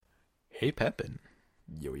Hey, Pepin.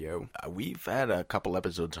 Yo, yo. We've had a couple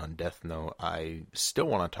episodes on Death Note. I still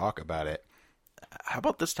want to talk about it. How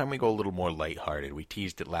about this time we go a little more lighthearted? We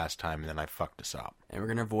teased it last time, and then I fucked us up. And we're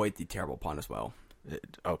going to avoid the terrible pun as well.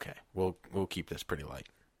 Okay. We'll keep this pretty light.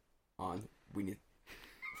 We need...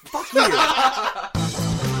 Fuck you!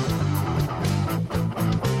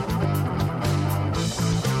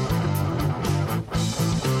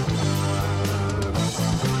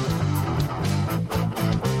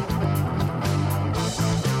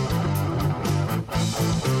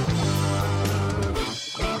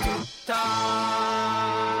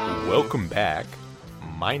 Welcome back.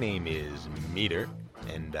 My name is Meader,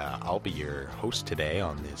 and I'll be your host today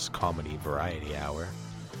on this comedy variety hour.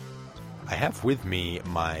 I have with me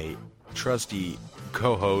my trusty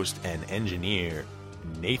co-host and engineer,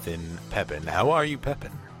 Nathan Pepin. How are you,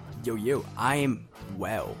 Pepin? Yo, yo. I'm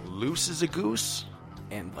well. Loose as a goose?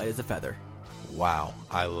 And light as a feather. Wow,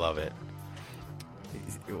 I love it.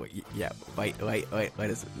 Yeah, light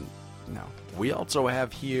as... No. We also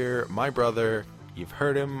have here my brother. You've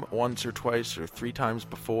heard him once or twice or three times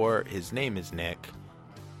before. His name is Nick.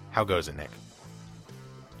 How goes it, Nick?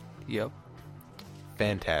 Yep.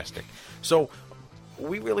 Fantastic. So,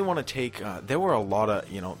 we really want to take... there were a lot of,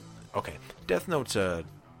 Okay, Death Note's a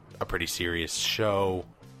pretty serious show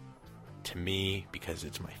to me because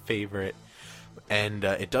it's my favorite. And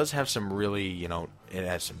it does have some really, it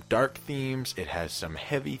has some dark themes. It has some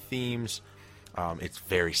heavy themes. It's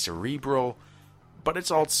very cerebral. But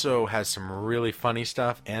it also has some really funny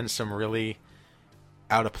stuff and some really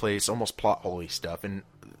out-of-place, almost plot-hole-y stuff. And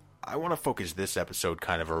I want to focus this episode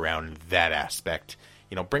kind of around that aspect.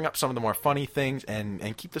 Bring up some of the more funny things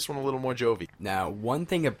and keep this one a little more jovial. Now, one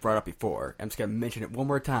thing I've brought up before, I'm just going to mention it one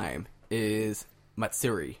more time, is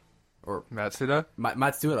Matsuri. Or Matsuda?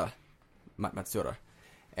 Matsuda. Matsuda.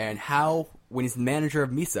 And how, when he's the manager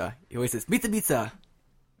of Misa, he always says, Misa,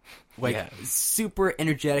 Misa! Super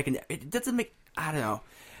energetic, and it doesn't make... I don't know.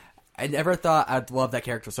 I never thought I'd love that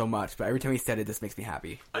character so much, but every time he said it, this makes me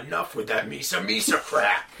happy. Enough with that Misa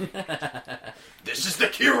crap! This is the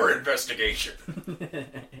Cure investigation!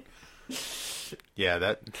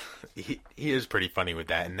 Yeah, he is pretty funny with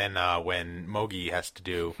that. And then when Mogi has to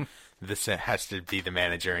do this, has to be the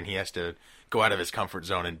manager, and he has to go out of his comfort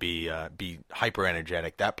zone and be hyper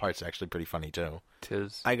energetic. That part's actually pretty funny too.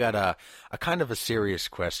 'Tis. I got a kind of a serious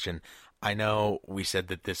question. I know we said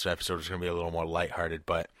that this episode was going to be a little more lighthearted,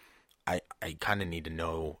 but I kind of need to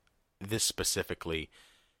know this specifically.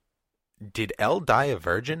 Did L die a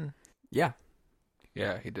virgin? Yeah.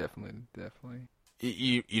 Yeah, he definitely.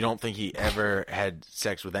 You don't think he ever had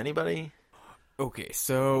sex with anybody? Okay,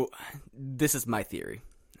 so this is my theory.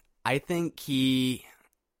 I think he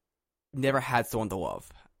never had someone to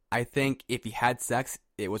love. I think if he had sex,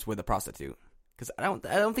 it was with a prostitute. Because I don't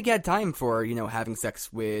think he had time for, having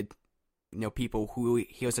sex with, people who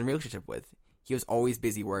he was in a relationship with. He was always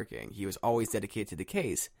busy working. He was always dedicated to the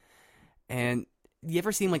case. And do you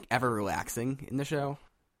ever seem ever relaxing in the show?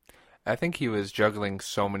 I think he was juggling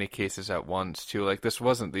so many cases at once, too. This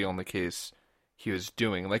wasn't the only case he was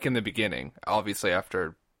doing. In the beginning, obviously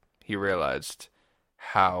after he realized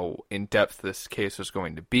how in-depth this case was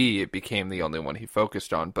going to be, it became the only one he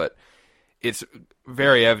focused on. But it's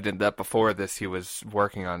very evident that before this he was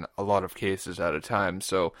working on a lot of cases at a time.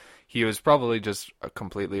 So he was probably just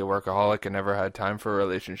completely a workaholic and never had time for a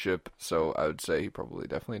relationship. So I would say he probably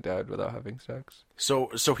definitely died without having sex. So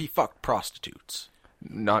he fucked prostitutes?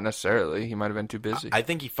 Not necessarily. He might have been too busy. I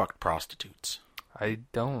think he fucked prostitutes. I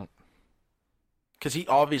don't. Because he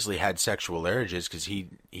obviously had sexual urges, because he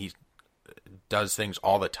does things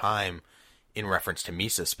all the time in reference to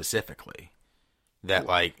Misa specifically. That,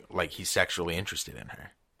 he's sexually interested in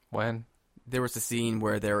her. When? There was a scene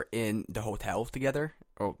where they were in the hotel together.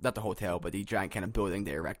 Or, not the hotel, but the giant kind of building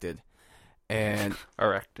they erected. And...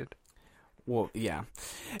 Erected. Well, yeah.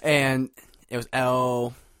 And it was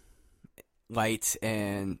L, Light,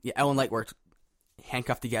 and... Yeah, L and Light were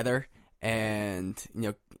handcuffed together. And,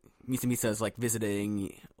 Misa is,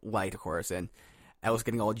 visiting Light, of course. And L was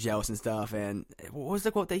getting all jealous and stuff. And what was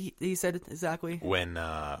the quote that he said exactly? When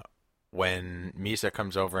Misa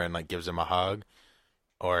comes over and gives him a hug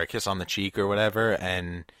or a kiss on the cheek or whatever,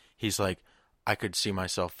 and he's like, I could see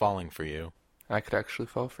myself falling for you. I could actually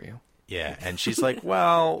fall for you. Yeah, and she's like,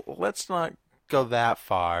 well, let's not go that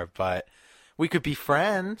far, but we could be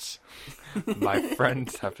friends. My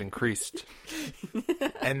friends have increased.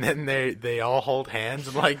 And then they all hold hands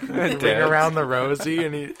and ring around the rosy,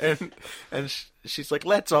 and she's like,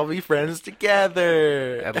 let's all be friends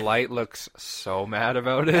together. And Light looks so mad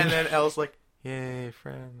about it. And then Elle's like, yay,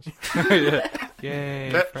 friends. Yeah. Yay!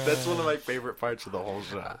 That's one of my favorite parts of the whole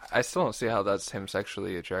show. I still don't see how that's him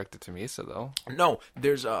sexually attracted to Misa though. No,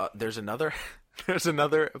 there's another there's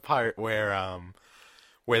another part where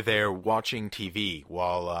they're watching TV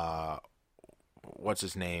while what's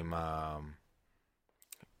his name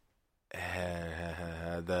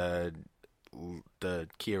the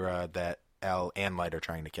Kira that L and Light are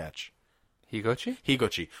trying to catch.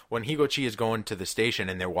 Higochi. When Higochi is going to the station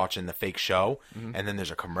and they're watching the fake show, and then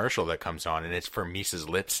there's a commercial that comes on, and it's for Misa's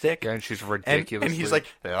lipstick. Yeah, and she's ridiculous. And he's like,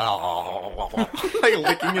 like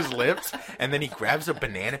licking his lips, and then he grabs a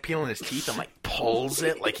banana peel in his teeth and like pulls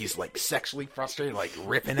it, like he's like sexually frustrated, like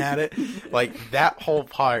ripping at it. Like that whole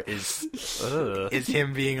part is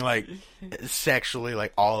him being like sexually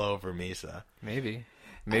like all over Misa. Maybe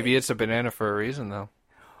it's a banana for a reason though.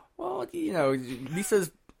 Well, you know,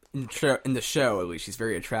 Misa's in the show, at least, she's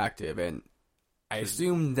very attractive, and I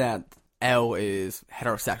assume that L is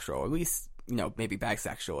heterosexual, or at least, you know, maybe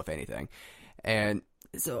bisexual, if anything. And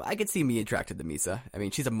so I could see me attracted to Misa. I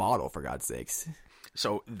mean, she's a model, for God's sakes.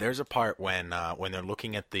 So there's a part when they're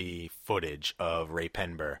looking at the footage of Ray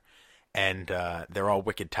Penber, and they're all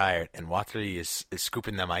wicked tired, and Watari is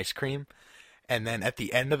scooping them ice cream, and then at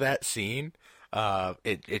the end of that scene,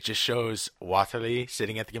 it just shows Watari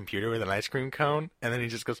sitting at the computer with an ice cream cone, and then he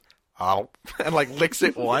just goes, "Ow," and like licks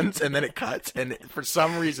it once, and then it cuts, and for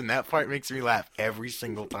some reason that part makes me laugh every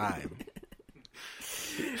single time.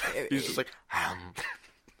 He's just like,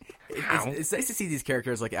 It's nice to see these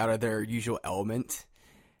characters like out of their usual element.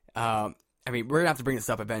 I mean, we're gonna have to bring this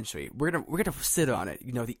up eventually. We're gonna sit on it.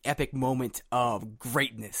 You know, the epic moment of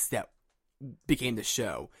greatness that became the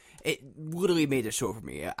show. It literally made the show for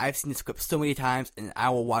me. I've seen this clip so many times, and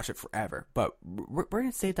I will watch it forever. But we're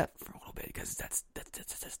gonna save that for a little bit because that's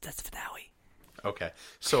the finale. Okay,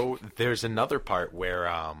 so there's another part where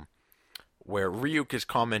Ryuk is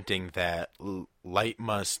commenting that Light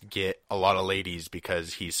must get a lot of ladies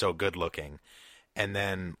because he's so good looking, and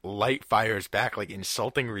then Light fires back like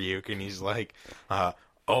insulting Ryuk, and he's like, "Oh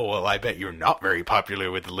well, I bet you're not very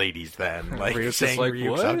popular with the ladies then." Like saying like,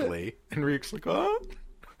 Ryuk's what? ugly, and Ryuk's like, "Oh."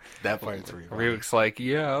 That part's really funny. Ryuk's like,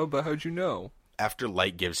 yeah, but how'd you know? After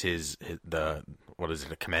Light gives his a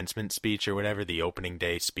commencement speech or whatever, the opening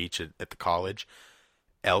day speech at the college,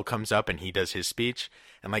 L comes up and he does his speech,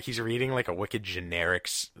 and like he's reading like a wicked generic,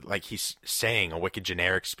 like he's saying a wicked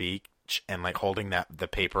generic speech, and like holding the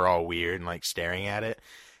paper all weird and like staring at it,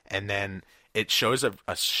 and then it shows a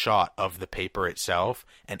shot of the paper itself,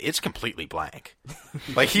 and it's completely blank.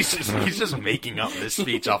 Like he's just making up this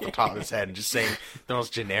speech off the top of his head and just saying the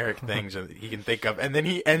most generic things that he can think of, and then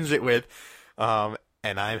he ends it with, "And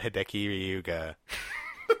I'm Hideki Ryuga."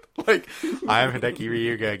 Like, I'm Hideki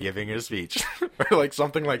Ryuga giving a speech, or like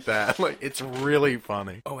something like that. Like, it's really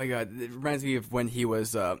funny. Oh my god, it reminds me of when he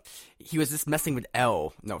was just messing with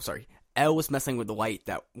L. No, sorry, L was messing with the Light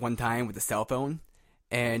that one time with the cell phone.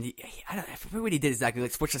 And I forget what he did exactly,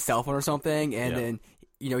 like switch the cell phone or something, and then,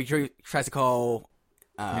 you know, he tries to call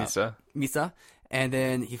Misa, and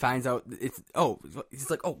then he finds out he's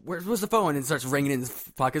like, "Oh, where's the phone?" And starts ringing in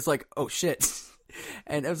his pockets, like, "Oh shit!"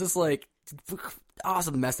 And it was just like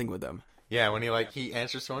awesome messing with him. Yeah, when he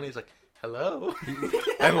answers phone, he's like, "Hello,"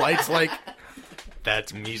 and Light's like,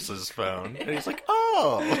 "That's Misa's phone," and he's like,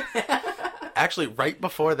 "Oh." Actually, right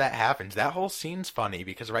before that happens, that whole scene's funny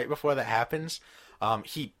because right before that happens,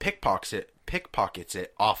 he pickpockets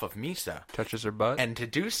it off of Misa. Touches her butt. And to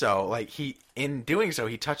do so, like in doing so,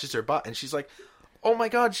 he touches her butt, and she's like, "Oh my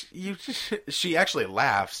god!" She actually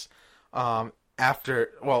laughs.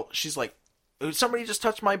 She's like, "Somebody just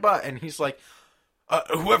touched my butt," and he's like,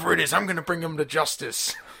 "Whoever it is, I'm gonna bring him to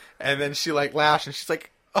justice." And then she like laughs, and she's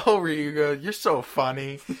like, "Oh, Ryuga, you're so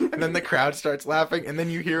funny." And then the crowd starts laughing, and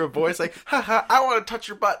then you hear a voice like, "Haha, I want to touch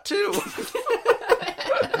your butt too."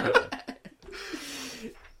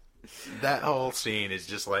 That whole scene is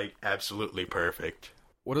just like absolutely perfect.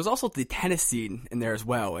 Well, there's also the tennis scene in there as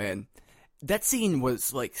well, and that scene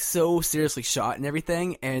was like so seriously shot and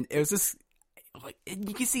everything, and it was just like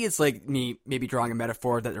you can see it's like me maybe drawing a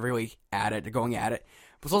metaphor that they're really at it, they're going at it,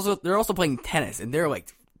 but they're also playing tennis, and they're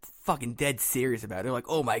like fucking dead serious about it. They're like,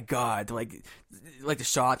 "Oh my god," like the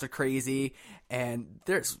shots are crazy, and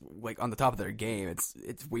they're like on the top of their game.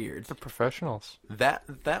 It's weird. They're professionals. That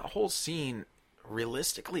whole scene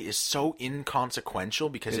realistically is so inconsequential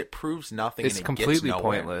because it proves nothing. It's and it completely gets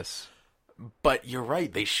nowhere. pointless. But you're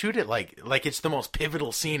right. They shoot it like it's the most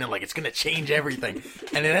pivotal scene and like it's gonna change everything,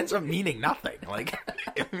 and it ends up meaning nothing. Like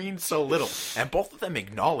it means so little. And both of them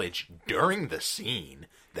acknowledge during the scene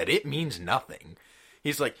that it means nothing.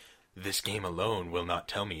 He's like, this game alone will not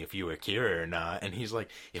tell me if you are Kira or not. And he's like,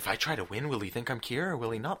 if I try to win, will he think I'm Kira or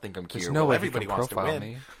will he not think I'm Kira? There's no well, way everybody he can wants to profile win.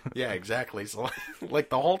 me. Yeah, exactly. So, like,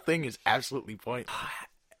 the whole thing is absolutely pointless.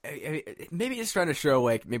 I mean, maybe it's trying to show,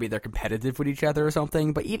 like, maybe they're competitive with each other or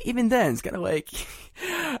something, but even then, it's kind of like,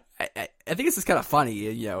 I think it's just kind of funny,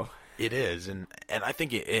 you know. It is, and I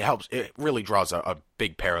think it helps. It really draws a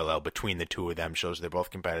big parallel between the two of them. Shows they're both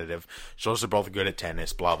competitive. Shows they're both good at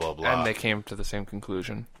tennis. Blah blah blah. And they came to the same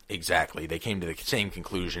conclusion. Exactly, they came to the same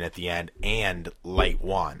conclusion at the end, and Light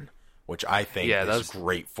won, which I think is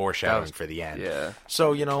great foreshadowing for the end. Yeah.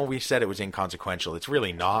 So we said it was inconsequential. It's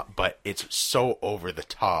really not, but it's so over the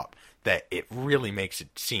top that it really makes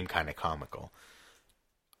it seem kind of comical.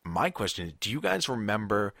 My question is, do you guys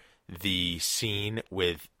remember the scene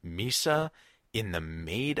with Misa in the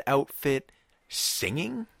maid outfit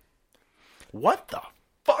singing? What the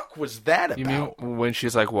fuck was that about? You mean when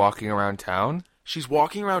she's like walking around town? She's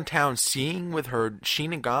walking around town seeing with her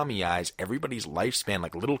Shinigami eyes everybody's lifespan,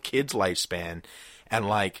 like little kids' lifespan, and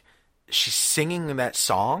like she's singing that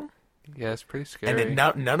song. Yeah, it's pretty scary. And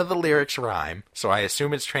none of the lyrics rhyme, so I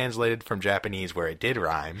assume it's translated from Japanese where it did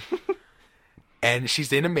rhyme. And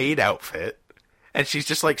she's in a maid outfit. And she's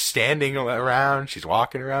just, like, standing around. She's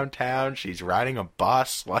walking around town. She's riding a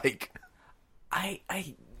bus. Like, I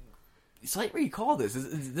slightly recall this.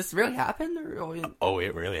 Is this really happened? Oh,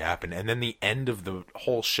 it really happened. And then the end of the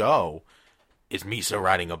whole show is Misa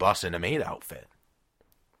riding a bus in a maid outfit.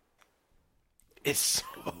 It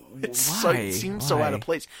seems so out of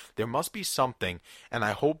place. There must be something, and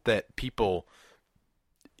I hope that people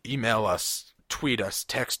email us, tweet us,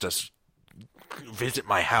 text us, visit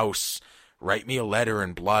my house, write me a letter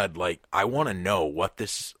in blood. Like, I want to know what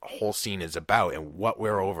this whole scene is about and what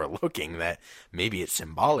we're overlooking, that maybe it's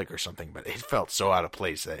symbolic or something, but it felt so out of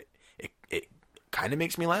place that it kind of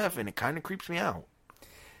makes me laugh and it kind of creeps me out.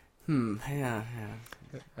 Yeah.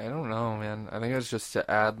 I don't know, man. I think it's just to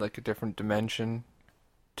add like a different dimension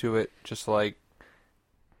to it. Just like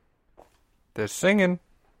they're singing.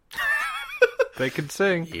 They can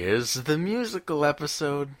sing. Here's the musical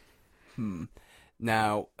episode.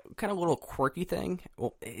 Now, kind of a little quirky thing.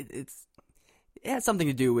 Well, it has something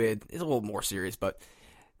to do with, it's a little more serious, but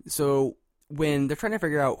so when they're trying to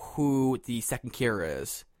figure out who the second Kira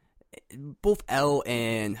is, both L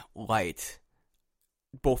and Light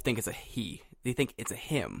both think it's a he. They think it's a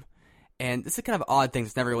him. And this is kind of an odd thing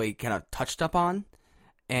that's never really kind of touched up on,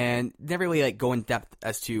 and never really like go in depth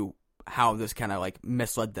as to how this kind of like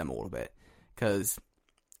misled them a little bit. Because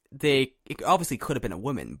it obviously could have been a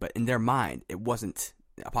woman, but in their mind, it wasn't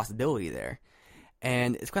a possibility there.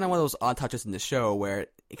 And it's kind of one of those odd touches in the show where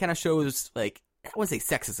it kind of shows, like, I wouldn't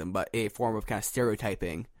say sexism, but a form of kind of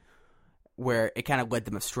stereotyping where it kind of led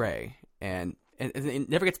them astray. And it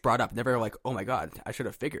never gets brought up. Never like, oh my god, I should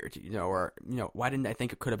have figured, or, why didn't I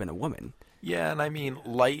think it could have been a woman? Yeah, and I mean,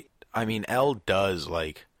 Elle does,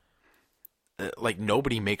 like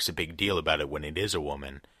nobody makes a big deal about it when it is a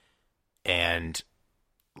woman. And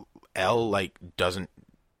Elle, like, doesn't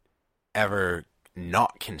ever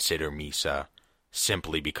not consider Misa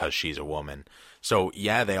simply because she's a woman. So,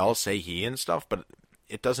 yeah, they all say he and stuff, but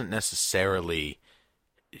it doesn't necessarily...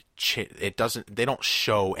 they don't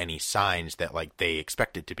show any signs that, like, they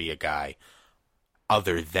expect it to be a guy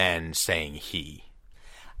other than saying he.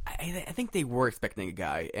 I think they were expecting a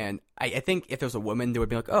guy, and I think if there was a woman, they would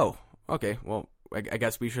be like, oh, okay, well, I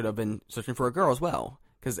guess we should have been searching for a girl as well.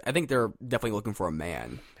 Because I think they're definitely looking for a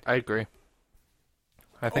man. I agree.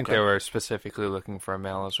 I think they were specifically looking for a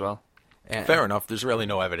male as well. And, fair enough. There's really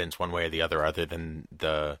no evidence one way or the other than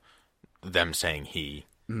them saying he.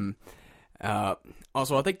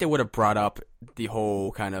 Also, I think they would have brought up the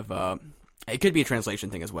whole kind of... it could be a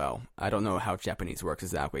translation thing as well. I don't know how Japanese works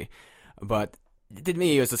exactly. But to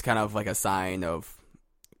me, it was just kind of like a sign of,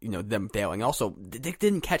 them failing. Also, they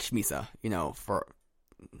didn't catch Misa,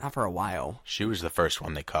 not for a while. She was the first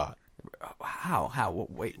one they caught. How?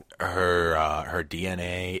 Wait. Her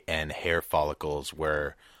DNA and hair follicles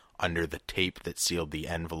were under the tape that sealed the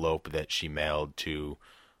envelope that she mailed to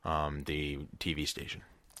the TV station.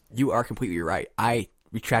 You are completely right. I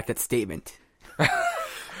retract that statement.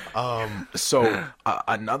 So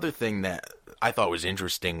another thing that I thought was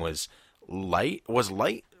interesting was Light. Was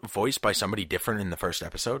Light voiced by somebody different in the first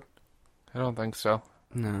episode? I don't think so.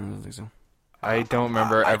 No, I don't think so. I don't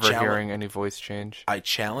remember hearing any voice change. I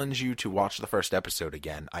challenge you to watch the first episode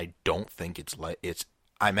again. I don't think it's Light.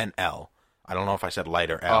 I meant L. I don't know if I said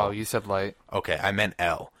Light or L. Oh, you said Light. Okay, I meant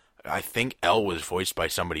L. I think L was voiced by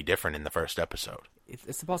somebody different in the first episode.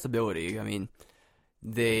 It's a possibility. I mean,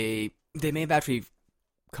 they may have actually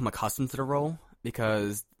come accustomed to the role,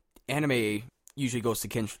 because anime, usually goes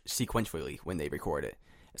sequentially when they record it.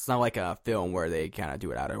 It's not like a film where they kind of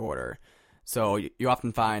do it out of order. So you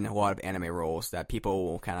often find a lot of anime roles that people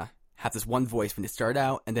will kind of have this one voice when they start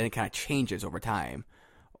out, and then it kind of changes over time.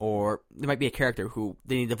 Or there might be a character who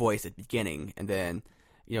they need a voice at the beginning, and then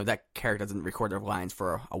that character doesn't record their lines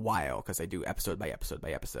for a while because they do episode by episode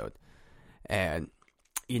by episode, and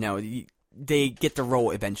they get the role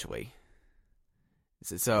eventually.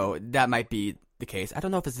 So that might be the case. I don't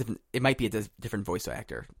know if it's different. It might be a different voice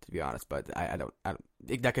actor, to be honest, but I don't.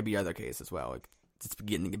 That could be other case as well. Like, just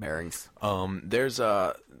getting the bearings. There's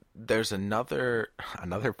another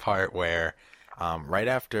part where right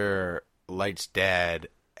after Light's dad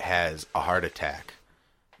has a heart attack.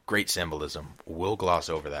 Great symbolism. We'll gloss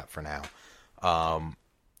over that for now.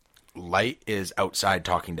 Light is outside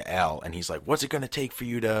talking to L, and he's like, "What's it going to take for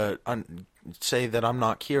you to say that I'm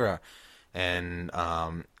not Kira?" And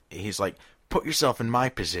he's like, "Put yourself in my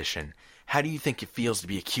position. How do you think it feels to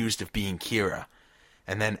be accused of being Kira?"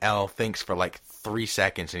 And then L thinks for like 3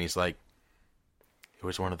 seconds, and he's like, "It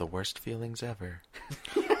was one of the worst feelings ever."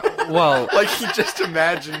 Well, like he just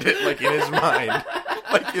imagined it, like in his mind,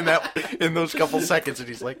 like in those couple seconds, and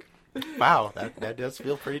he's like, "Wow, that does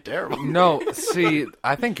feel pretty terrible." No, see,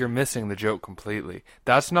 I think you're missing the joke completely.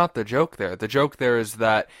 That's not the joke there. The joke there is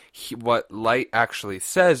that what Light actually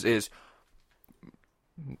says is,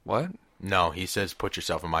 what? No, he says, "Put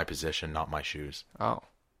yourself in my position, not my shoes." Oh.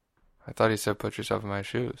 I thought he said, "Put yourself in my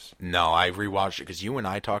shoes." No, I rewatched it because you and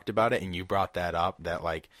I talked about it, and you brought that up, that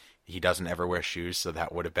like he doesn't ever wear shoes, so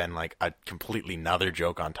that would have been like a completely another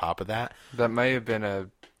joke on top of that. That may have been a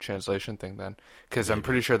translation thing then, because I'm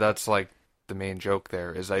pretty sure that's like the main joke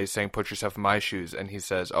there, is that he's saying, "Put yourself in my shoes," and he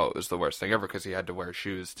says, "Oh, it was the worst thing ever," because he had to wear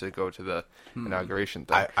shoes to go to the inauguration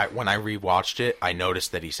thing. When I rewatched it, I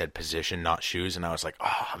noticed that he said position, not shoes, and I was like,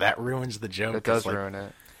 "Oh, that ruins the joke." It does ruin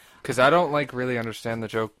it, because I don't like really understand the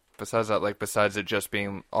joke. Besides that, like, besides it just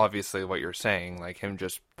being obviously what you're saying, like him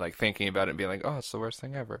just like thinking about it and being like, "Oh, it's the worst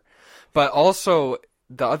thing ever." But also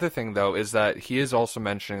the other thing though is that he is also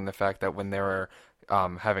mentioning the fact that when they were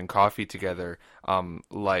having coffee together,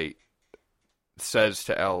 Light says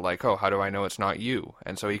to L like, "Oh, how do I know it's not you?"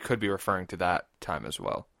 And so he could be referring to that time as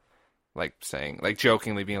well, like saying, like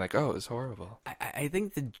jokingly being like, "Oh, it's horrible." I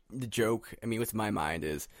think the joke, I mean, what's in my mind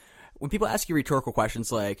is when people ask you rhetorical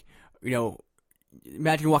questions like,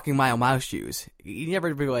 imagine walking mile shoes. You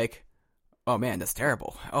never be like, "Oh man, that's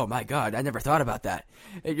terrible. Oh my god, I never thought about that."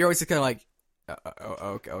 You're always just kind of like,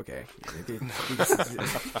 okay.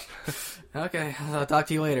 Okay, I'll talk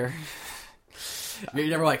to you later. You're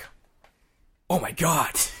never like, "Oh my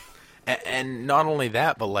god." And not only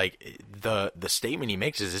that, but like the statement he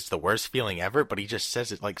makes is it's the worst feeling ever, but he just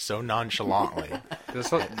says it like so nonchalantly.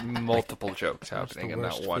 There's like multiple jokes happening in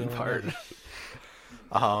that one part.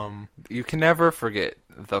 You can never forget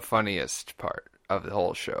the funniest part of the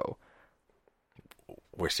whole show.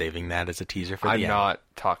 We're saving that as a teaser for the I'm end. not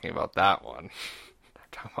talking about that one. I'm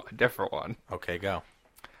talking about a different one. Okay, go.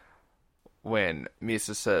 When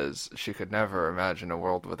Misa says she could never imagine a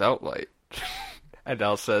world without light. And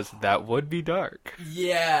Elle says, "That would be dark."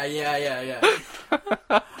 Yeah.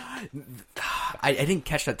 I didn't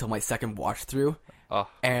catch that till my second watch through. Oh.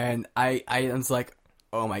 And I was like,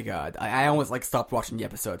 oh my god. I almost like stopped watching the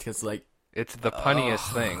episode because like It's the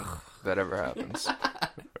punniest thing that ever happens.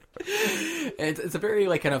 And it's a very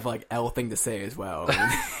like kind of like L thing to say as well.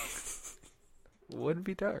 Would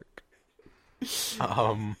be dark.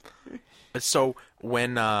 So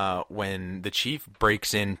when the chief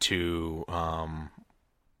breaks into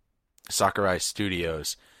Sakurai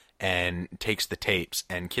Studios and takes the tapes,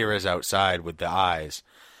 and Kira's outside with the eyes,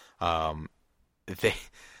 they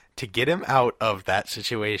to get him out of that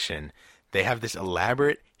situation, they have this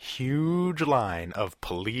elaborate, huge line of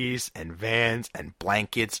police and vans and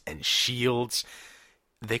blankets and shields.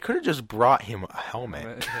 They could have just brought him a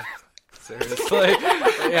helmet. Seriously.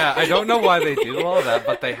 Yeah, I don't know why they do all that,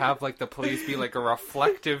 but they have like the police be like a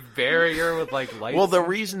reflective barrier with like lights. Well, the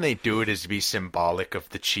reason they do it is to be symbolic of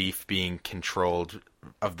the chief being controlled,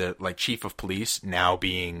 of the like chief of police now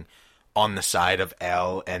being on the side of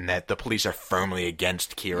L, and that the police are firmly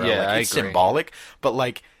against Kira. Yeah, like, it's I agree. symbolic, but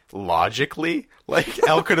like logically, like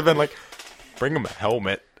L could have been like, "Bring him a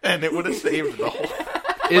helmet," and it would have saved the whole.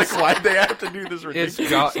 Like, why'd they have to do this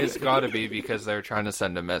ridiculous? It's got to be because they're trying to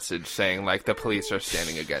send a message saying like the police are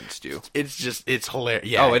standing against you. It's hilarious.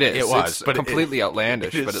 Yeah, Oh, it is. It was, it's but completely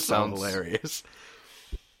outlandish, but it so sounds hilarious.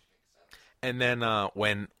 And then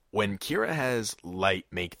when Kira has Light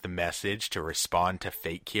make the message to respond to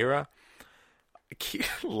fake Kira,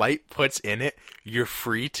 Light puts in it, "You're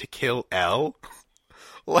free to kill L."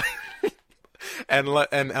 And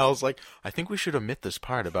Elle's like, I think we should omit this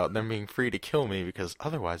part about them being free to kill me because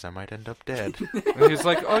otherwise I might end up dead. And he's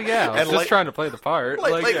like, oh yeah, I was just trying to play the part.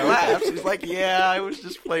 Like yeah, laughs. He's like, yeah, I was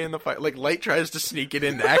just playing the fight. Like Light tries to sneak it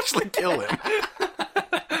in to actually kill him.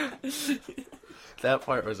 That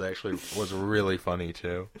part was really funny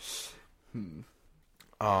too.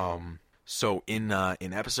 So in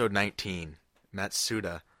episode 19,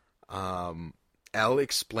 Matsuda, L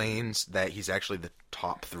explains that he's actually the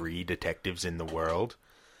top 3 detectives in the world.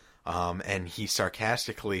 And he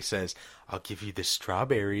sarcastically says, I'll give you this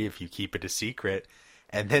strawberry if you keep it a secret.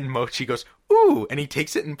 And then Mochi goes, ooh, and he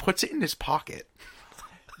takes it and puts it in his pocket.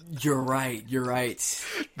 You're right.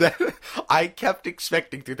 That I kept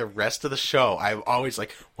expecting through the rest of the show. I'm always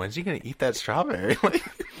like, when's he going to eat that strawberry? Like,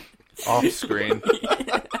 off screen.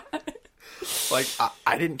 Like,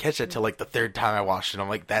 I didn't catch it till like the 3rd time I watched it. I'm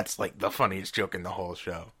like, that's like the funniest joke in the whole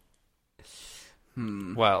show.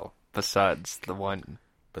 Well, besides the one.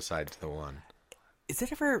 Is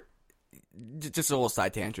it ever, just a little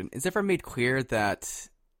side tangent, is it ever made clear that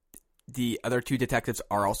the other 2 detectives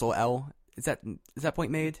are also L? Is that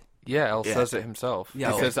point made? Yeah, L says it himself.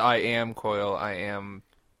 Yeah, he says, I am Coil, I am...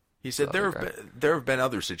 He said there have been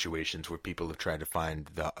other situations where people have tried to find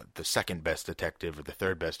the second best detective or the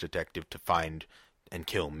third best detective to find and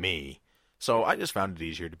kill me. So I just found it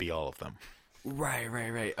easier to be all of them.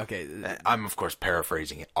 Right. Okay. I'm, of course,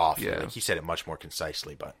 paraphrasing it awfully. Yeah. Like, he said it much more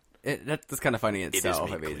concisely, but... That's kind of funny in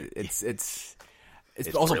itself. It is I mean, it's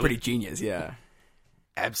It's also brilliant. pretty genius, yeah.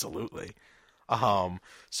 Absolutely.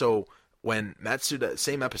 So when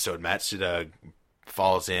same episode, Matsuda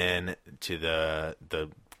falls in to the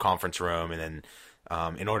conference room, and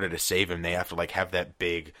then in order to save him, they have to like have that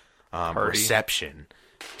big reception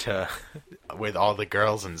with all the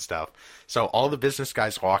girls and stuff. So all the business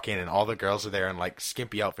guys walk in, and all the girls are there in like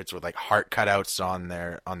skimpy outfits with like heart cutouts on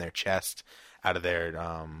their chest out of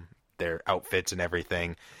their outfits and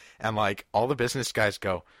everything. And like all the business guys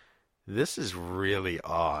go, this is really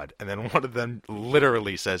odd. And then one of them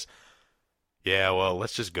literally says, yeah, well,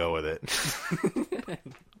 let's just go with it.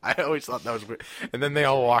 I always thought that was weird. And then they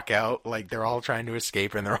all walk out, like they're all trying to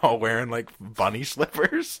escape, and they're all wearing like bunny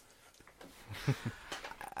slippers.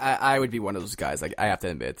 I would be one of those guys. Like I have to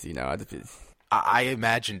admit, I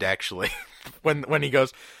imagined actually when he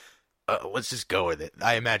goes, let's just go with it.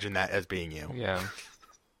 I imagine that as being you. Yeah.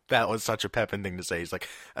 That was such a Pepin thing to say. He's like,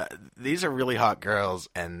 these are really hot girls,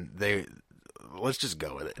 and let's just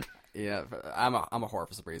go with it. Yeah, I'm a whore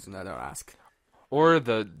for some reason. I don't ask. Or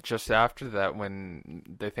just after that, when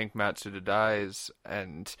they think Matsuda dies,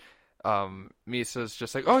 and Misa's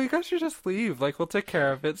just like, oh, you guys should just leave. Like, we'll take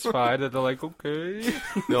care of it. It's fine. And they're like, okay.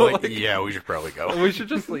 They're like, yeah, we should probably go. We should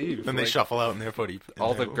just leave. Then they shuffle out in their footy.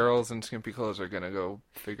 All the girls in skimpy clothes are going to go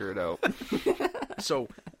figure it out. So,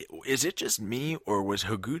 is it just me, or was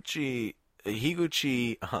Higuchi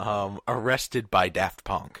arrested by Daft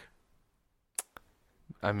Punk?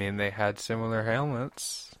 I mean, they had similar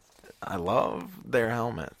helmets. I love their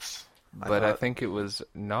helmets. But I think it was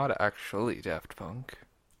not actually Daft Punk.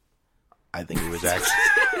 I think it was actually...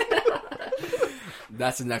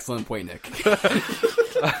 That's an excellent point, Nick.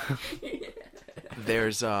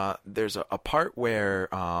 There's a part where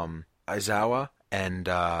Aizawa and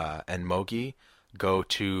Mogi go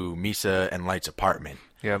to Misa and Light's apartment.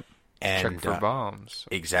 Yep. And check for bombs.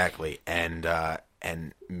 Exactly. And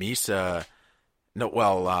Misa...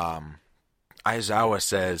 Aizawa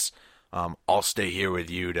says, I'll stay here with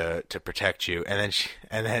you to protect you. And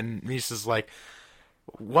then Misa's like,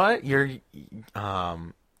 what? You're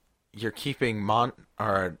keeping what's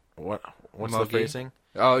Mogi? the phrasing?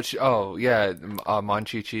 Oh, yeah,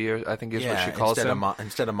 Monchichi, I think is what she calls him.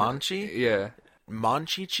 Instead of Monchi? Yeah.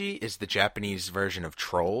 Monchichi is the Japanese version of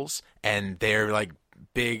trolls, and they're like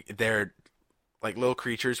they're like little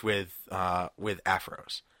creatures with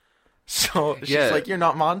afros. So she's like, you're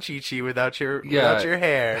not Monchichi without your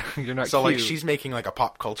hair. You're not so cute. Like she's making like a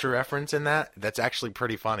pop culture reference in that. That's actually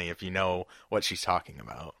pretty funny if you know what she's talking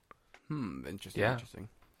about. Interesting. Yeah. Interesting.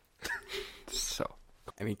 So,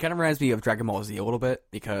 I mean, it kind of reminds me of Dragon Ball Z a little bit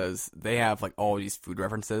because they have like all these food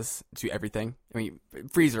references to everything. I mean,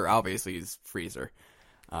 Freezer obviously is Freezer.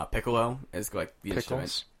 Piccolo is like the instrument.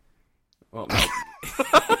 pickles. Well, no.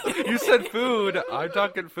 You said food. I'm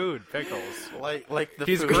talking food. Pickles. Like the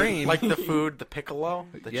He's food, green. like the food, the piccolo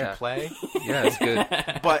that you play. Yeah, it's good.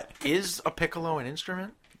 But is a piccolo an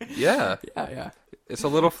instrument? Yeah. Yeah. It's a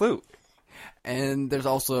little flute. And there's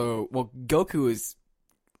also Goku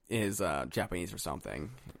is Japanese or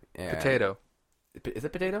something. And Potato. Is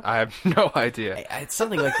it potato? I have no idea. It's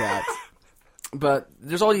something like that. But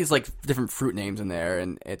there's all these like different fruit names in there,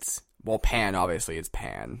 and it's pan obviously it's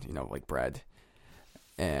pan, like bread.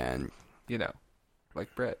 And You know,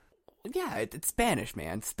 like Brit. yeah, it's Spanish,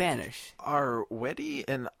 man. It's Spanish. Are Weddy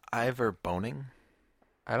and Ivor boning?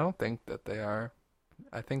 I don't think that they are.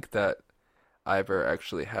 I think that Ivor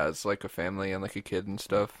actually has like a family and like a kid and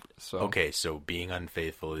stuff. So Okay, so being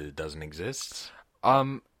unfaithful, it doesn't exist?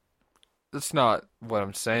 That's not what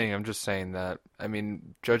I'm saying. I'm just saying that, I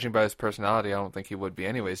mean, judging by his personality, I don't think he would be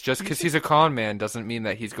anyways. Just because he's a con man doesn't mean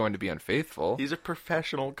that he's going to be unfaithful. He's a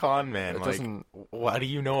professional con man. It Like, doesn't- what do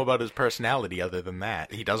you know about his personality other than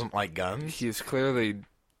that? He doesn't like guns? He's clearly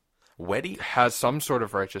Weddy, has some sort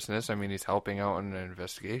of righteousness. I mean, he's helping out in an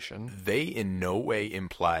investigation. they in no way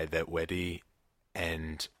imply that Weddy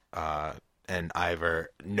and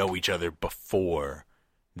Ivor know each other before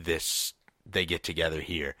they get together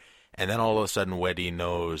here. And then all of a sudden Weddy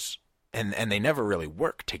knows, and they never really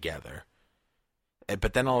work together.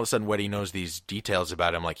 But then all of a sudden Weddy knows these details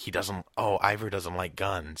about him, like Ivor doesn't like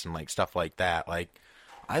guns and like stuff like that. Like,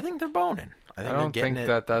 I think they're boning. I I think don't they're getting think it.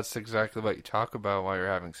 that that's exactly what you talk about while you're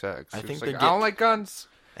having sex. I You're think just they like, I don't like guns.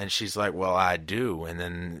 And she's like, well, I do. And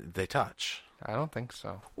then they touch. I don't think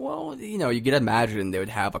so. Well, you could imagine they would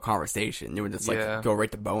have a conversation. They would just Yeah. go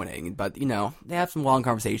right to boning. But they have some long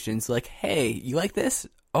conversations. Like, hey, you like this?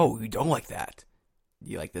 Oh, you don't like that.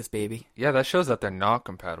 You like this, baby? Yeah, that shows that they're not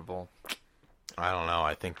compatible. I don't know.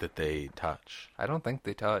 I think that they touch. I don't think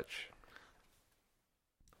they touch.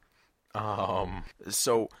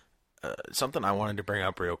 So something I wanted to bring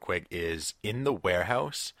up real quick is in the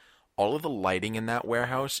warehouse, all of the lighting in that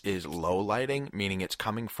warehouse is low lighting, meaning it's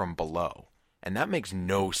coming from below. And that makes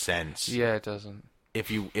no sense. Yeah, it doesn't. If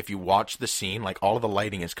you watch the scene, like all of the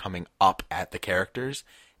lighting is coming up at the characters,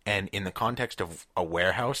 and in the context of a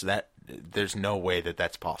warehouse, that there's no way that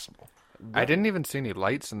that's possible. I didn't even see any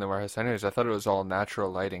lights in the warehouse anyways. I thought it was all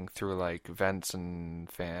natural lighting through like vents and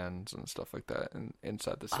fans and stuff like that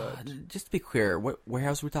inside the set. Just to be clear, what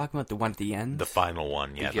warehouse are we talking about? The one at the end? The final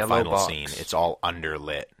one, yeah, the yellow final box. scene, it's all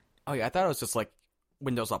underlit. Oh yeah, I thought it was just like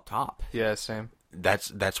windows up top. Yeah, same.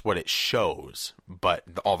 That's what it shows, but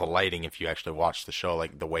all the lighting, if you actually watch the show,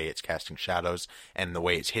 like the way it's casting shadows and the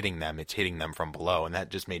way it's hitting them from below, and that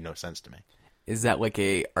just made no sense to me. Is that like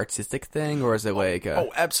a artistic thing, or is it like a...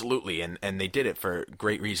 Oh, absolutely, and they did it for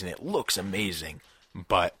great reason. It looks amazing,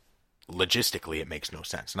 but logistically it makes no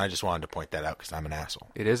sense, and I just wanted to point that out because I'm an asshole.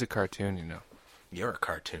 It is a cartoon, you know. You're a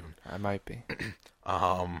cartoon. I might be.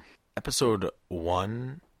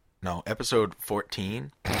 Episode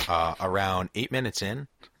 14, around 8 minutes in,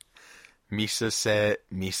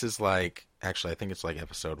 Misa's like, actually I think it's like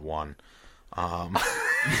episode 1.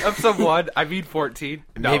 Episode 1? I mean 14?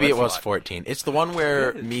 No, Maybe it it's was not. 14. It's the one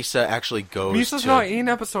where Misa actually goes Misa's to... not in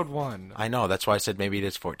episode 1. I know, that's why I said maybe it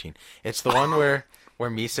is 14. It's the one where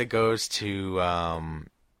Misa goes to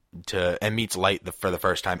and meets Light for the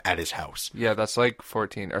first time at his house. Yeah, that's like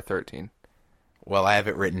 14 or 13. Well, I have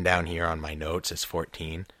it written down here on my notes as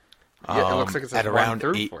 14. Yeah, it looks like it says at 1 around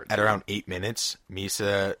through 8, 14. At around 8 minutes,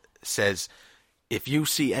 Misa says, "If you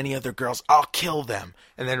see any other girls, I'll kill them."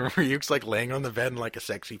 And then Ryuk's like laying on the bed in like a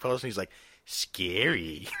sexy pose, and he's like,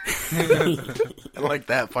 "Scary." And like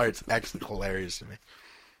that part's actually hilarious to me.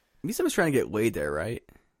 Misa was trying to get laid there, right?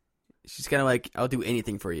 She's kind of like, I'll do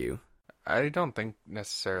anything for you. I don't think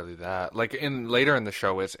necessarily that. Like later in the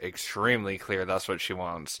show, it's extremely clear that's what she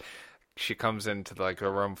wants. She comes into like a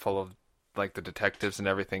room full of like the detectives and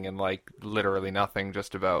everything, and like literally nothing,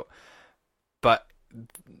 just about. But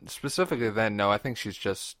specifically, then no, I think she's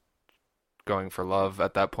just going for love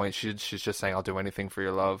at that point. She's just saying, "I'll do anything for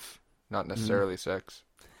your love," not necessarily sex.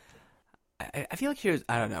 I feel like she was,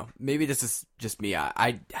 I don't know. Maybe this is just me.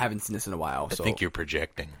 I haven't seen this in a while. I So think you're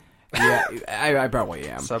projecting. yeah, I probably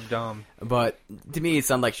am. Subdom. But to me, it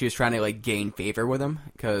sounded like she was trying to like gain favor with him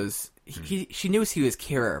because she knew he was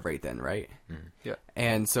Kira right then, right? Yeah.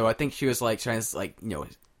 And so I think she was like trying to like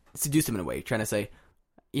seduce him in a way, trying to say,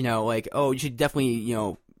 like, oh, you should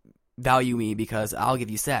definitely value me because I'll give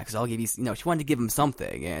you sex. I'll give you, she wanted to give him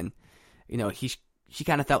something, and she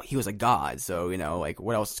kind of felt he was a god. So like,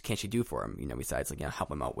 what else can she do for him? Besides like help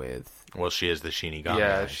him out with. Well, she is the Shinigami.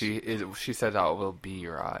 Yeah, eyes. she is. She said, "I will be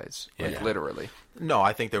your eyes," like Yeah. literally. No,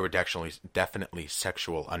 I think there were definitely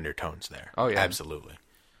sexual undertones there. Oh, yeah. Absolutely.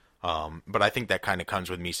 But I think that kind of comes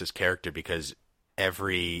with Misa's character because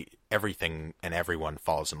everything and everyone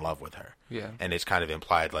falls in love with her. Yeah. And it's kind of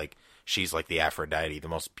implied like she's like the Aphrodite, the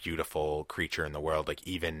most beautiful creature in the world. Like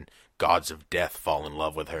even gods of death fall in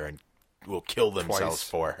love with her and will kill themselves Twice.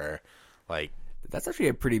 for her. Like, That's actually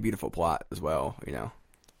a pretty beautiful plot as well.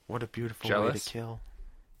 what a beautiful way Jealous? to kill.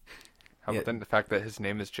 How about then the fact that his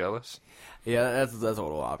name is Jealous? Yeah, that's a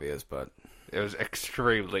little obvious, but It was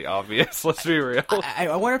extremely obvious. Let's be real.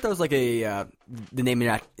 I wonder if that was like the name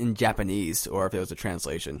in Japanese or if it was a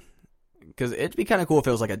translation. Because it'd be kind of cool if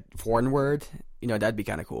it was like a foreign word. That'd be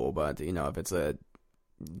kind of cool. But if it's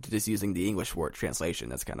just using the English word translation,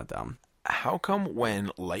 that's kind of dumb. How come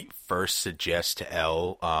when Light first suggests to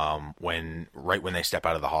Elle, right when they step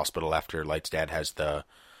out of the hospital after Light's dad has the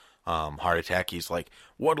heart attack, he's like,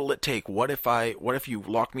 "What'll it take? What if you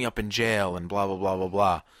lock me up in jail?" and blah blah blah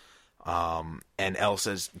blah blah. And Elle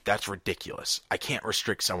says, "That's ridiculous. I can't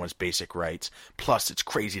restrict someone's basic rights. Plus, it's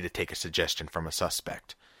crazy to take a suggestion from a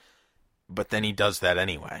suspect." But then he does that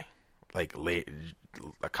anyway. Like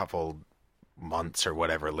a couple months or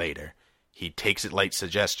whatever later, he takes Light's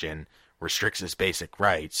suggestion, restricts his basic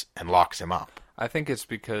rights, and locks him up. I think it's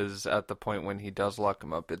because at the point when he does lock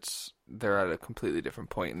him up, they're at a completely different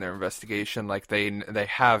point in their investigation. Like they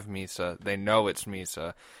have Misa, they know it's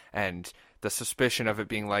Misa, and the suspicion of it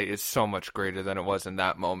being Light is so much greater than it was in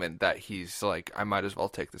that moment that he's like, I might as well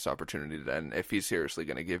take this opportunity then if he's seriously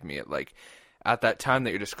going to give me it. Like at that time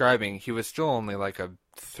that you're describing, he was still only like a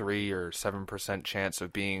 3 or 7% chance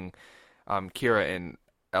of being Kira in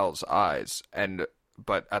Elle's eyes,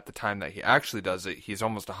 but at the time that he actually does it, he's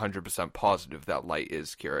almost 100% positive that Light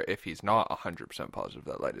is Kira, if he's not 100% positive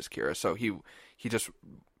that Light is Kira. So he just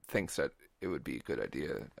thinks that it would be a good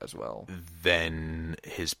idea as well. Then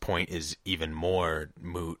his point is even more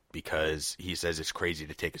moot because he says it's crazy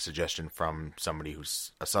to take a suggestion from somebody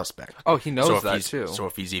who's a suspect. Oh, he knows that too. So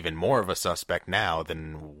if he's even more of a suspect now,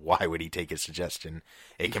 then why would he take his suggestion?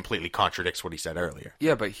 It completely contradicts what he said earlier.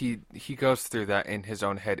 Yeah, but he goes through that in his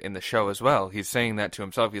own head in the show as well. He's saying that to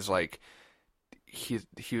himself. He's like, he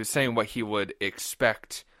was saying what he would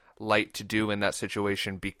expect Light to do in that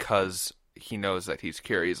situation because he knows that he's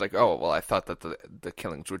Kira. He's like, oh, well, I thought that the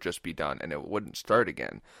killings would just be done and it wouldn't start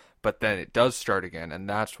again. But then it does start again, and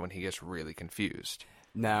that's when he gets really confused.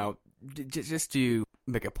 Now, just to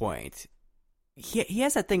make a point, he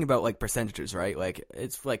has that thing about, like, percentages, right? Like,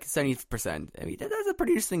 it's like 70%. I mean, that's a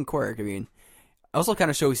pretty interesting quirk. I mean, also kind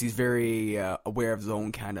of shows he's very aware of his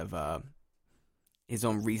own kind of, his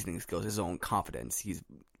own reasoning skills, his own confidence. He's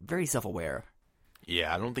very self-aware.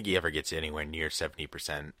 Yeah, I don't think he ever gets anywhere near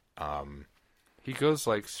 70%. He goes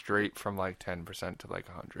like straight from like 10% to like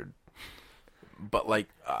 100. But like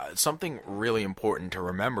something really important to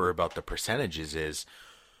remember about the percentages is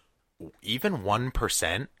even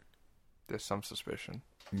 1%. There's some suspicion.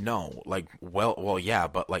 No, like well, yeah,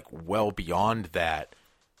 but like well beyond that.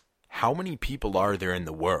 How many people are there in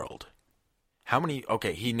the world? How many?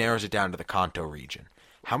 Okay, he narrows it down to the Kanto region.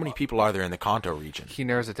 How many people are there in the Kanto region? He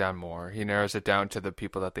narrows it down more. He narrows it down to the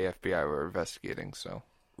people that the FBI were investigating. So.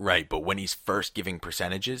 Right, but when he's first giving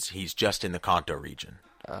percentages, he's just in the Kanto region.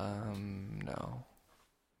 No.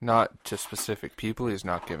 Not to specific people, he's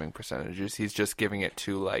not giving percentages. He's just giving it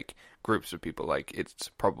to, like, groups of people. Like, it's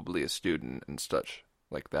probably a student and such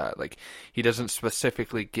like that. Like, he doesn't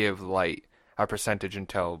specifically give Light a percentage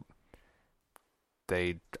until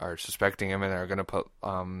they are suspecting him and they're going to put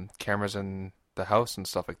cameras in the house and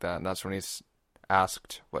stuff like that. And that's when he's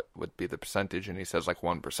asked what would be the percentage, and he says, like,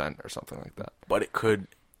 1% or something like that. But it could...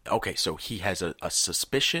 Okay, so he has a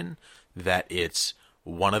suspicion that it's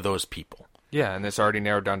one of those people. Yeah, and it's already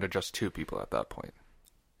narrowed down to just 2 people at that point.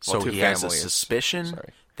 Well, so he has a suspicion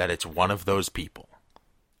that it's one of those people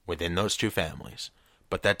within those 2 families.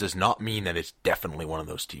 But that does not mean that it's definitely one of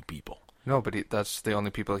those 2 people. No, but that's the only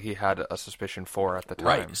people he had a suspicion for at the time.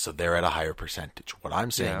 Right, so they're at a higher percentage. What I'm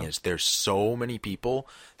saying is there's so many people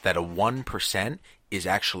that a 1% is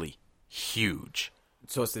actually huge.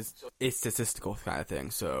 So it's statistical kind of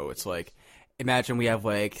thing. So it's like, imagine we have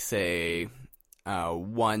like, say,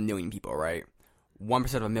 1 million people, right?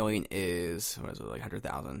 1% of a million is, what is it, like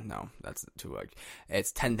 100,000? No, that's too much.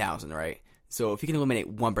 It's 10,000, right? So if you can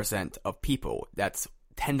eliminate 1% of people, that's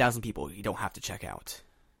 10,000 people you don't have to check out.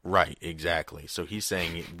 Right, exactly. So he's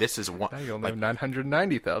saying this is one. Now you only have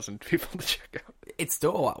 990,000 people to check out. It's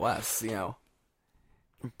still a lot less, you know.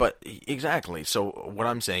 But exactly. So what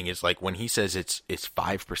I'm saying is, like, when he says it's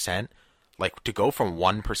 5%, like, to go from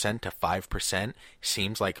 1% to 5%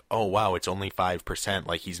 seems like, oh wow, it's only 5%.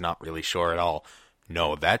 Like, he's not really sure at all.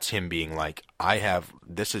 No, that's him being like,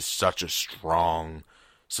 this is such a strong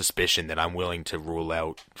suspicion that I'm willing to rule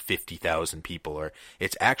out 50,000 people. Or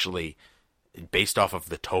it's actually based off of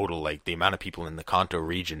the total, like, the amount of people in the Kanto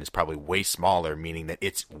region is probably way smaller, meaning that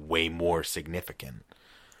it's way more significant.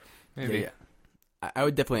 Maybe. Yeah. I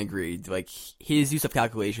would definitely agree. Like, his use of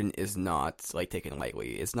calculation is not, like, taken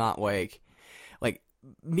lightly. It's not like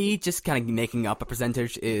me just kind of making up a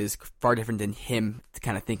percentage is far different than him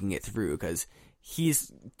kind of thinking it through, because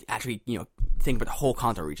he's actually, thinking about the whole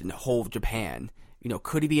Kanto region, the whole Japan.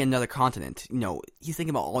 Could he be another continent? He's thinking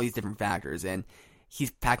about all these different factors, and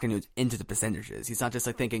he's factoring it into the percentages. He's not just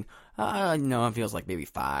like thinking, it feels like maybe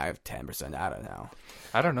 5-10%. I don't know.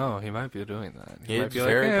 I don't know. He might be doing that. He might It's be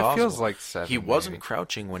very like, possible. It feels like 7. He wasn't maybe.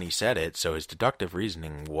 crouching when he said it, so his deductive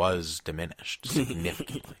reasoning was diminished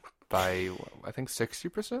significantly. By, I think,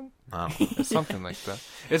 60%? Oh. It's something like that.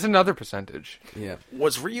 It's another percentage. Yeah.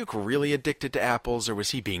 Was Ryuk really addicted to apples, or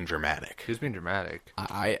was he being dramatic? He's being dramatic.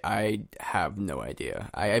 I have no idea.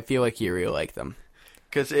 I feel like he really liked them.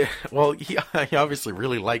 Because, he obviously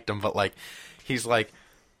really liked him, but, like, he's like,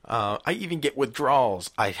 I even get withdrawals.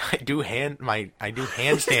 I do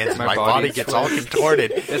handstands, and my body gets all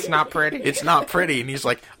contorted. It's not pretty. It's not pretty. And he's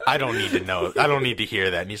like, I don't need to know. I don't need to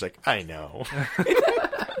hear that. And he's like, I know.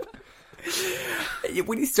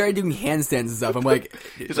 When he started doing handstands and stuff, I'm like,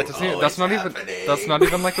 He's like, that's not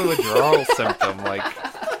even like a withdrawal symptom. Like,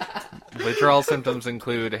 withdrawal symptoms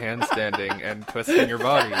include handstanding and twisting your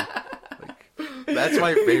body. That's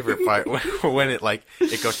my favorite part when it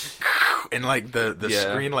goes and like the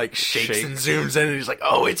screen like shakes and zooms in and he's like,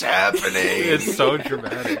 oh, it's happening. It's so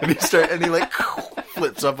dramatic. and he like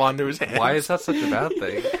flips up onto his hands. Why is that such a bad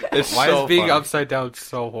thing? It's Why so is being funny. upside down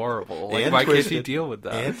so horrible? Like, And why can't twisted. you deal with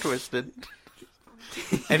that? And twisted.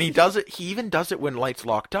 And he does it. He even does it when lights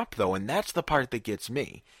locked up though, and that's the part that gets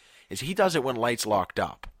me. Is he does it when lights locked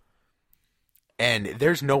up. And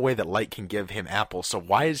there's no way that Light can give him apples, so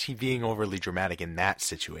why is he being overly dramatic in that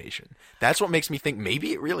situation? That's what makes me think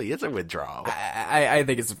maybe it really is a withdrawal. I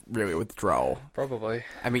think it's really a withdrawal. Probably.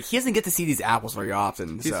 I mean, he doesn't get to see these apples very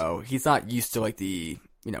often, so he's not used to like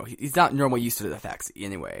he's not normally used to the effects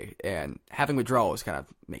anyway. And having withdrawals kind of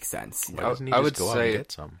makes sense. Why doesn't he just go out and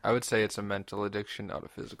get some? I would say it's a mental addiction, not a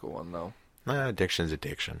physical one, though. Addiction's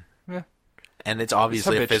addiction. Yeah. And it's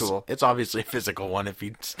obviously habitual. it's obviously a physical one if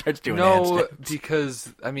he starts doing No, handstands.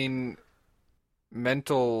 because, I mean,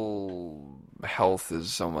 mental health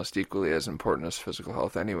is almost equally as important as physical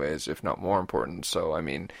health anyways, if not more important. So, I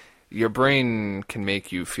mean, your brain can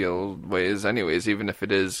make you feel ways anyways, even if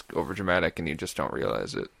it is overdramatic and you just don't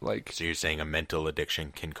realize it. Like, So you're saying a mental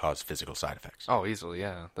addiction can cause physical side effects? oh, easily,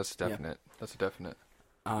 yeah. That's definite. That's a definite.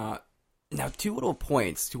 Now, two little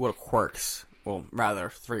quirks. Well,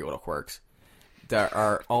 rather, three little quirks. That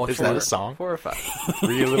are all Is that a song? 4 or 5.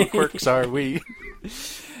 3 little quirks are we?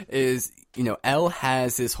 Is, L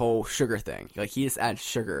has this whole sugar thing. Like, he just adds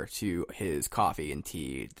sugar to his coffee and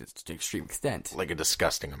tea to an extreme extent. Like a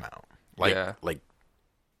disgusting amount. Like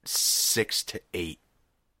 6 to 8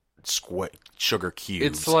 sugar cubes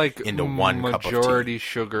It's like into one cup of tea. majority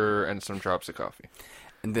sugar and some drops of coffee.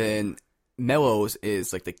 And then Mellows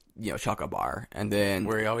is like the chocolate bar, and then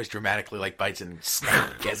Where he always dramatically like bites and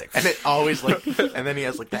snap. And it always like, and then he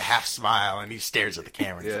has like the half smile and he stares at the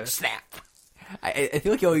camera and he's like, snap. I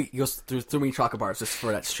feel like he goes through so many chocolate bars just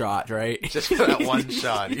for that shot, right? Just for that one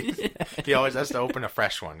shot. He always has to open a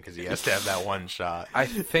fresh one because he has to have that one shot. I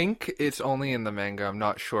think it's only in the manga, I'm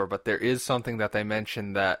not sure, but there is something that they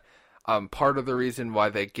mentioned that part of the reason why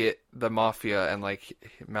they get the Mafia and like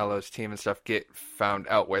Mello's team and stuff get found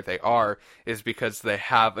out where they are is because they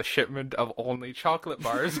have a shipment of only chocolate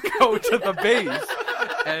bars go to the base,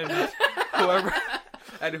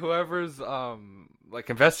 and whoever's like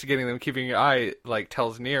investigating them, keeping an eye, like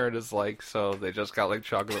tells Nier, and is like, so they just got like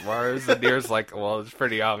chocolate bars, and Nier's like, well, it's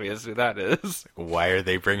pretty obvious who that is. Why are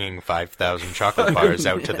they bringing 5,000 chocolate bars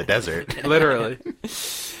out to the desert? Literally.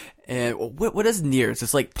 And what is Nier? It's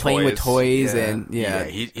just like playing with toys and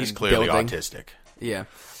he's clearly building. autistic. Yeah.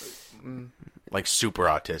 Like super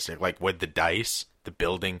autistic. Like with the dice, the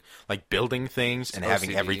building things and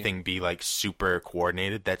having OCD. everything be like super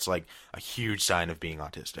coordinated. That's like a huge sign of being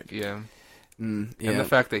autistic. Yeah. Yeah. And the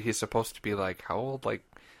fact that he's supposed to be like, how old? Like,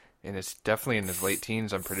 and it's definitely in his late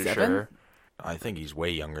teens, I'm pretty 7? sure. I think he's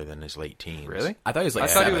way younger than his late teens. Really? I thought he was like I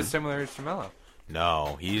thought he 7. was similar to Mello.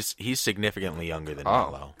 No, he's significantly younger than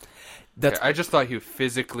Oh. Mello. That's I just thought he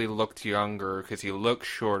physically looked younger because he looks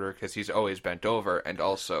shorter because he's always bent over, and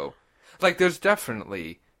also, like, he's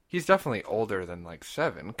definitely older than like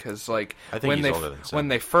 7 because like I think he's older than 7. when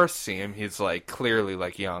they first see him, he's like clearly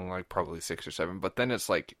like young, like probably 6 or 7, but then it's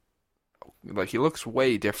like he looks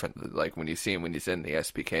way different. Like when you see him when he's in the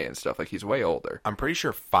SPK and stuff, like he's way older. I'm pretty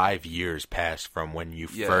sure 5 years pass from when you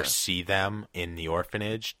first see them in the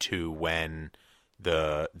orphanage to when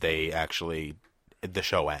the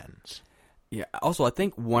show ends. Yeah. Also, I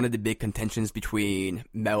think one of the big contentions between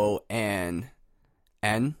Mello and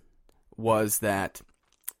N was that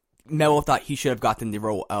Mello thought he should have gotten the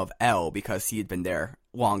role of L because he had been there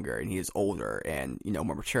longer and he is older and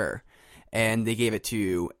more mature. and they gave it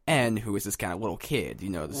to N, who is this kind of little kid,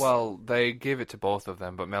 this... Well, they gave it to both of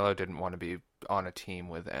them, but Mello didn't want to be on a team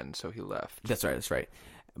with N, so he left. That's right.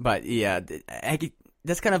 But yeah,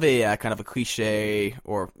 that's kind of a cliche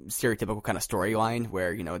or stereotypical kind of storyline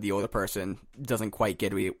where, the older person doesn't quite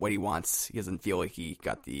get what he wants. He doesn't feel like he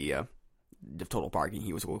got the total bargain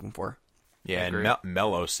he was looking for. Yeah, and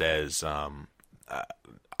Mello says,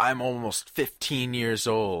 I'm almost 15 years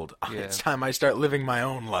old. Yeah. It's time I start living my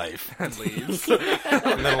own life. And leaves.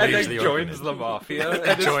 And then leaves joins the mafia.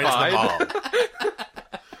 And joins the mob.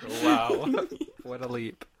 Wow. What a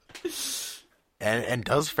leap. And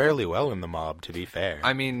does fairly well in the mob, to be fair.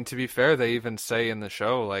 I mean, to be fair, they even say in the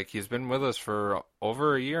show, like, he's been with us for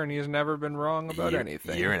over a year and he's never been wrong about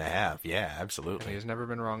anything. Year and a half, yeah, absolutely. And he's never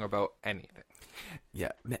been wrong about anything.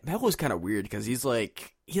 Yeah, Mello's kind of weird because he's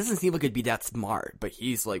like, he doesn't seem like he'd be that smart, but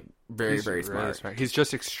he's like very smart. He's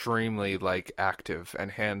just extremely like active and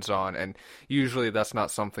hands-on, and usually that's not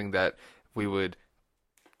something that we would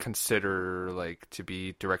consider like to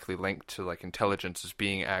be directly linked to like intelligence as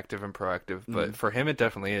being active and proactive, but for him it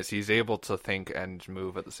definitely is. He's able to think and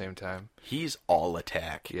move at the same time. He's all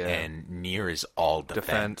attack, and Nier is all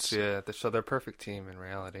defense. Yeah, so they're a perfect team in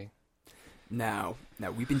reality. Now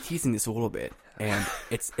we've been teasing this a little bit, and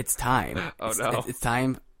it's time. It's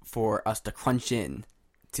time for us to crunch in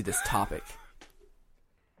to this topic.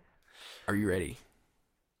 Are you ready?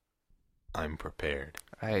 I'm prepared.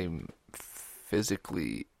 I'm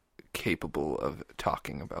physically capable of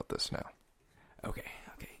talking about this now. Okay.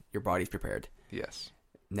 Your body's prepared. Yes.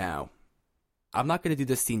 Now, I'm not going to do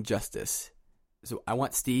this scene justice, so I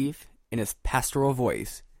want Steve, in his pastoral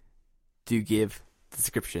voice, to give the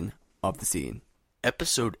description of the scene.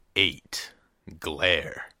 Episode 8,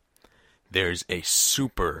 Glare. There's a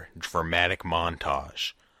super dramatic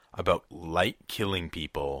montage about Light killing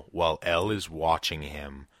people while L is watching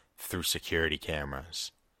him through security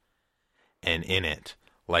cameras. And in it,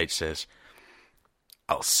 Light says,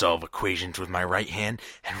 I'll solve equations with my right hand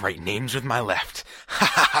and write names with my left.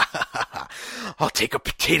 I'll take a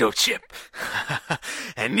potato chip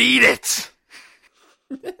and eat it.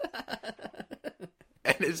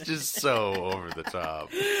 And it's just so over the top.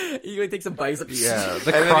 He like takes some bites. Yeah,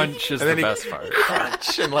 the crunch is the best part.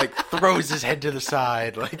 Crunch and like throws his head to the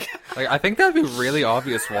side. Like I think that'd be really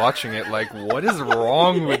obvious watching it. Like, what is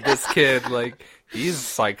wrong with this kid? Like, he's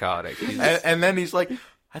psychotic. And then he's like,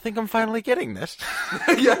 I think I'm finally getting this.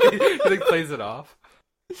 Yeah, he like plays it off.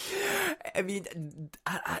 I mean,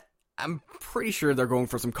 I'm pretty sure they're going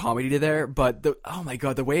for some comedy there, but oh my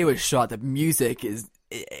god, the way it was shot, the music is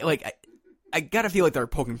like. I gotta feel like they're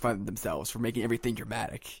poking fun at themselves for making everything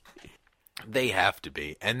dramatic. They have to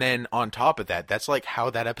be. And then on top of that, that's like how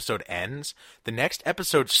that episode ends. The next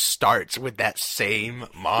episode starts with that same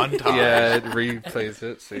montage. Yeah, it replays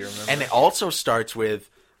it, so you remember. And it also starts with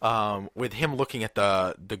him looking at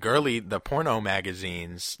the porno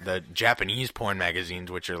magazines, the Japanese porn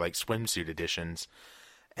magazines, which are like swimsuit editions.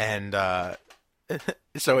 And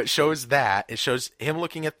so it shows that. It shows him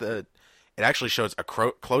looking at It actually shows a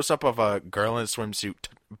close-up of a girl in a swimsuit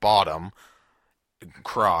bottom,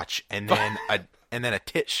 crotch, and then a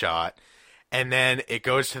tit shot, and then it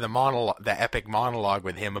goes to the epic monologue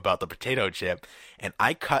with him about the potato chip, and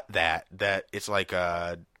I cut that it's like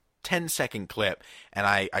a 10-second clip, and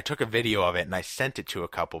I took a video of it, and I sent it to a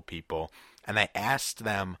couple people, and I asked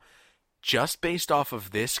them, just based off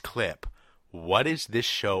of this clip, what is this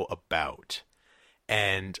show about?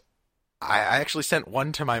 And I actually sent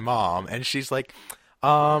one to my mom, and she's like,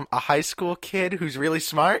 a high school kid who's really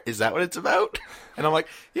smart? Is that what it's about? And I'm like,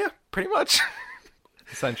 yeah, pretty much.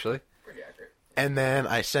 Essentially. Pretty accurate. And then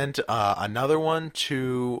I sent another one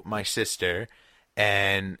to my sister,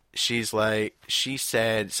 and she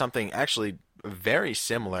said something actually very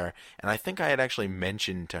similar, and I think I had actually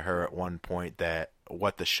mentioned to her at one point that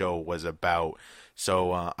what the show was about.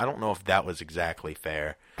 So I don't know if that was exactly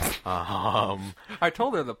fair. I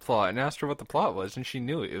told her the plot and asked her what the plot was, and she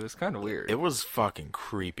knew it. It was kind of weird. It was fucking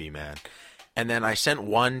creepy, man. And then I sent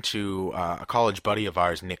one to a college buddy of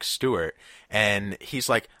ours, Nick Stewart, and he's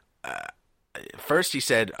like, first he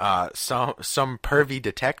said, some pervy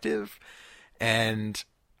detective, and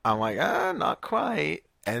I'm like, not quite.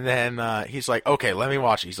 And then he's like, okay, let me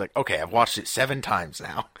watch it. He's like, okay, I've watched it 7 times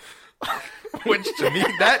now. Which to me,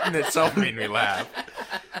 that in itself made me laugh.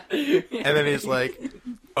 And then he's like,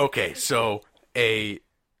 okay, so a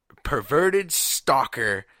perverted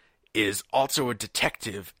stalker is also a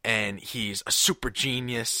detective, and he's a super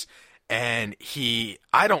genius, and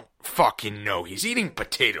I don't fucking know, he's eating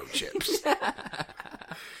potato chips.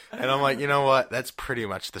 And I'm like, you know what? That's pretty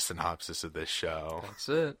much the synopsis of this show. That's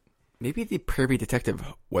it. Maybe the pervy detective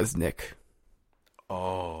was Nick.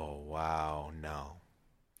 Oh, wow, no.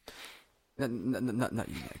 Not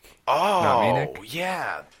you, Nick. Oh, Not me, Nick?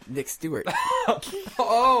 Yeah. Nick Stewart.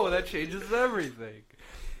 Oh, that changes everything.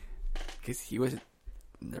 Because he was...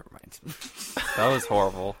 Never mind. That was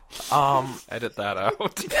horrible. Edit that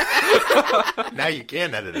out. Now you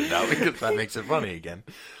can edit it out because that makes it funny again.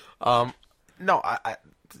 No,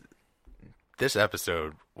 this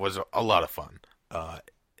episode was a lot of fun.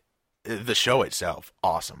 The show itself,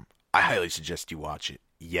 awesome. I highly suggest you watch it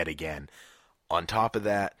yet again. On top of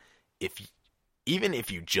that, even if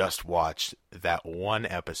you just watch that one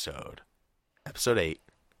episode, episode 8,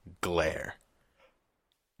 Glare,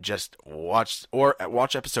 just watch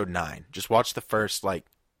episode 9. Just watch the first, like,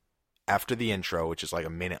 after the intro, which is like a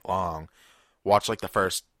minute long. Watch like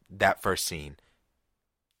that first scene.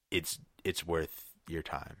 It's worth your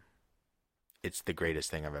time. It's the greatest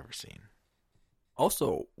thing I've ever seen.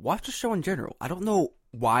 Also, watch the show in general. I don't know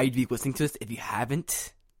why you'd be listening to this if you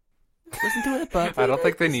haven't listened to it, but... I don't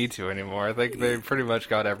think they need to anymore. I think they pretty much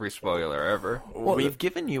got every spoiler ever. Well, we've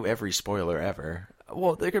given you every spoiler ever.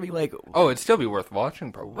 Well, they're gonna be like... Oh, it'd still be worth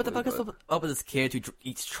watching, probably. What the fuck is up with this kid who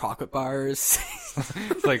eats chocolate bars?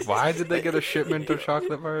 It's like, why did they get a shipment of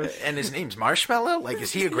chocolate bars? And his name's Marshmallow? Like,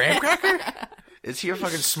 is he a graham cracker? Is he a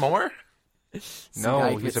fucking s'more?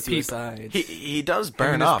 No, he's a peep. suicide. He does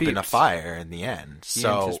burn his up in a peeps. fire in the end. He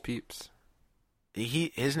So and his peeps.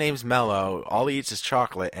 his name's Mellow. All he eats is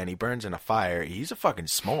chocolate, and he burns in a fire. He's a fucking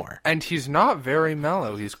s'more. And he's not very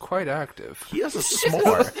mellow. He's quite active. He has a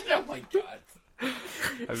s'more. Oh my god.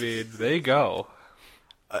 I mean, they go.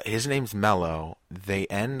 His name's Mellow. They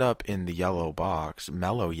end up in the yellow box.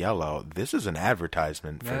 Mellow Yellow. This is an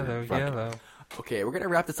advertisement for Mellow, fucking... yellow. Okay, we're gonna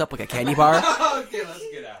wrap this up like a candy bar. Okay,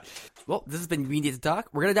 let's get out. Well, this has been We Need to Talk.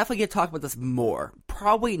 We're gonna definitely get to talk about this more.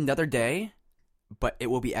 Probably another day, but it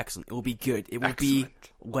will be excellent. It will be good. It will be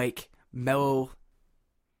like mellow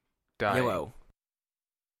Dying. yellow.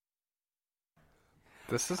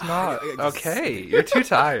 This is not okay. You're too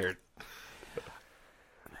tired.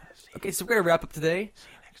 Okay, so we're gonna wrap up today.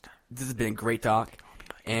 This has been a great talk,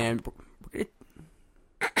 and we're gonna...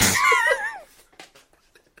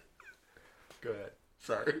 Go ahead.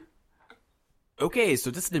 Sorry. Okay, so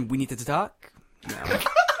this has been We Need to Talk. Now,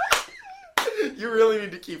 You really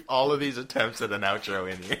need to keep all of these attempts at an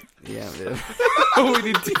outro in here. yeah, man. We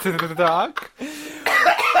need to talk.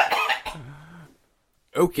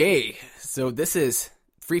 Okay, so this is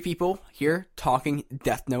 3 people here talking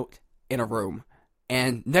Death Note in a room.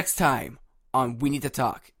 And next time on We Need to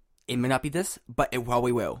Talk, it may not be this, but it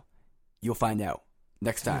probably will. You'll find out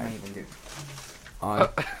next time. On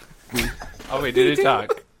Oh, we did it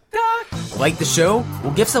talk. Like the show,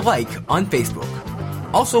 well, give us a like on Facebook.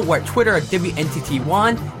 Also, we're at Twitter at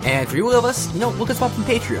WNTT1, and for you love us, look us up on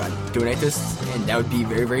Patreon. Donate to us, and that would be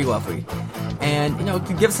very, very lovely. And,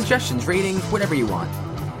 give us suggestions, ratings, whatever you want.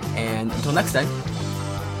 And until next time,